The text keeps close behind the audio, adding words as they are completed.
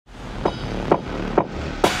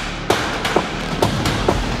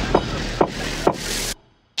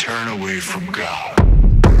turn away from God.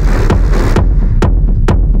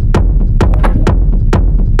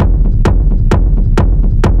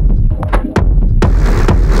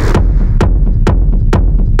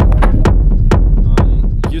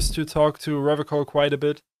 Used to talk to RAVVA quite a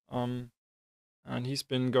bit, and he's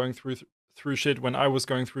been going through shit when I was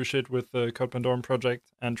going through shit with the Code Pandorum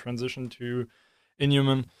project and transition to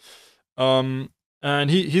INHUMAN.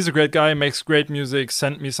 And he's a great guy, makes great music,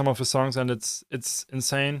 sent me some of his songs, and it's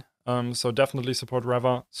insane. So definitely support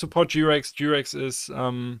RAVVA. Support G-Rex. G-Rex is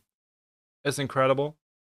incredible.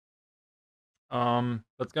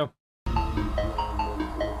 Let's go.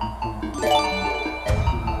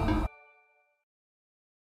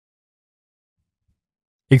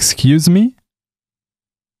 Excuse me?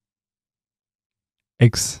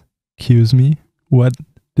 Excuse me? What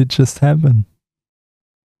did just happen?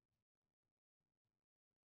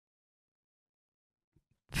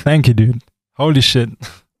 Thank you, dude. Holy shit.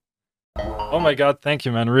 Oh my god, thank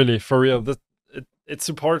you, man. Really, for real. It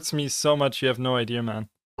supports me so much, you have no idea, man.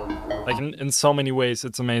 Like, in so many ways,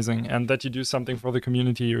 it's amazing. And that you do something for the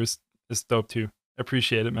community is dope, too.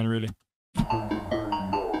 Appreciate it, man, really.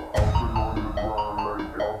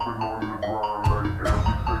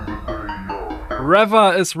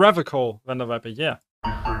 RAVVA is RAVVA, Vanderwipe, yeah.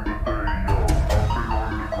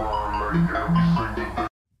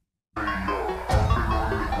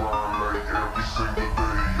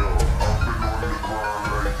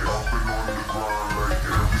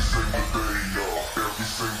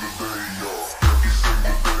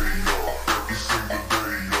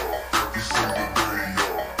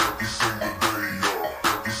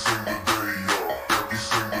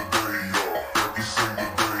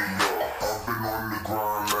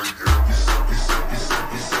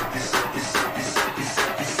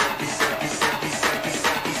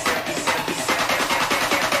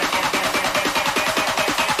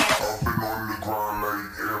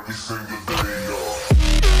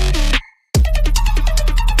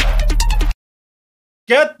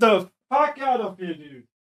 Get the fuck out of here, dude.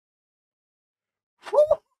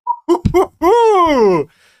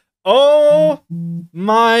 Oh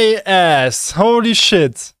my ass. Holy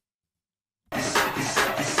shit.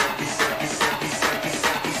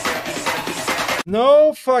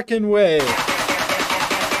 No fucking way.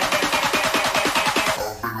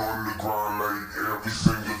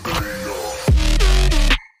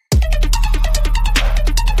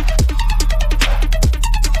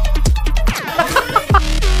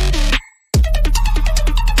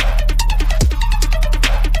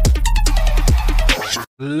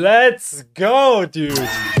 Let's go, dude.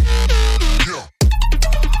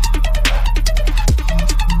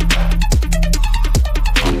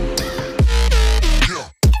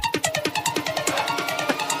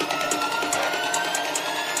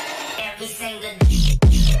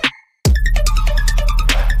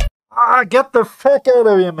 Ah, get the fuck out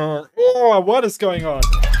of here, man. Oh, what is going on?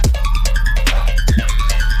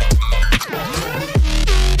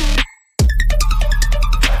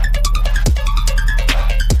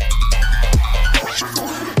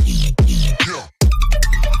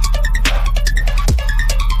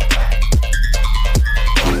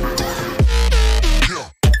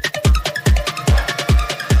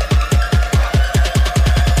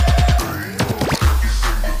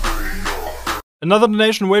 Another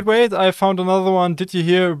donation, wait, I found another one. Did you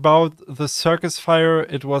hear about the circus fire?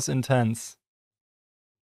 It was intense.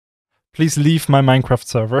 Please leave my Minecraft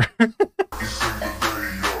server.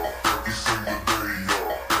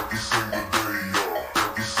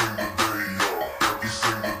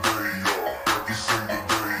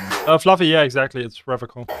 Fluffy, yeah, exactly, it's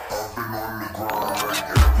RAVVA.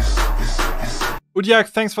 Udiak,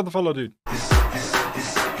 thanks for the follow, dude.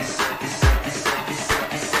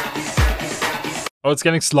 Oh, it's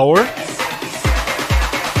getting slower?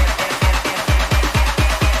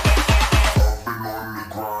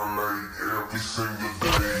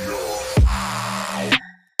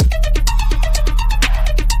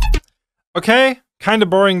 Okay, kind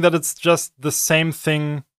of boring that it's just the same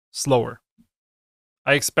thing slower.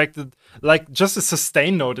 I expected, like, just a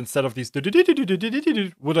sustain note instead of these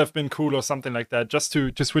would have been cool or something like that, just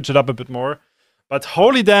to switch it up a bit more. But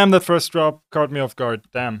holy damn, that first drop caught me off guard.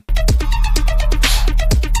 Damn.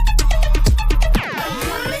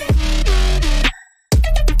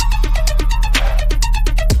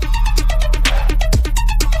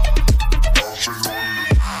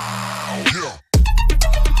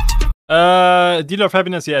 Dealer of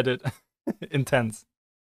Happiness, yeah, I did. Intense.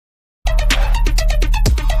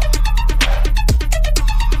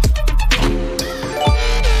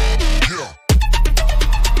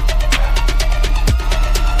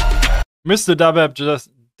 Mr.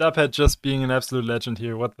 Dubhead just being an absolute legend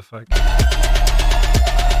here. What the fuck?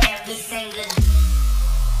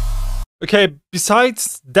 Okay,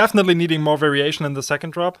 besides definitely needing more variation in the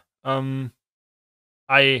second drop,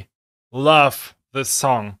 I love this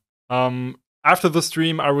song. After the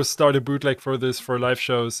stream, I will start a bootleg for this for live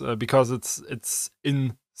shows because it's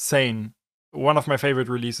insane. One of my favorite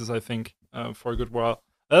releases, I think, for a good while.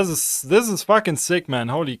 This is fucking sick, man.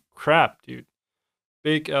 Holy crap, dude.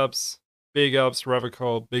 Big ups,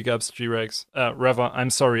 RAVVA, big ups, G-Rex. RAVVA, I'm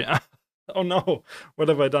sorry. Oh no, what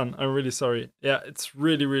have I done? I'm really sorry. Yeah, it's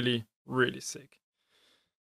really, really, really sick.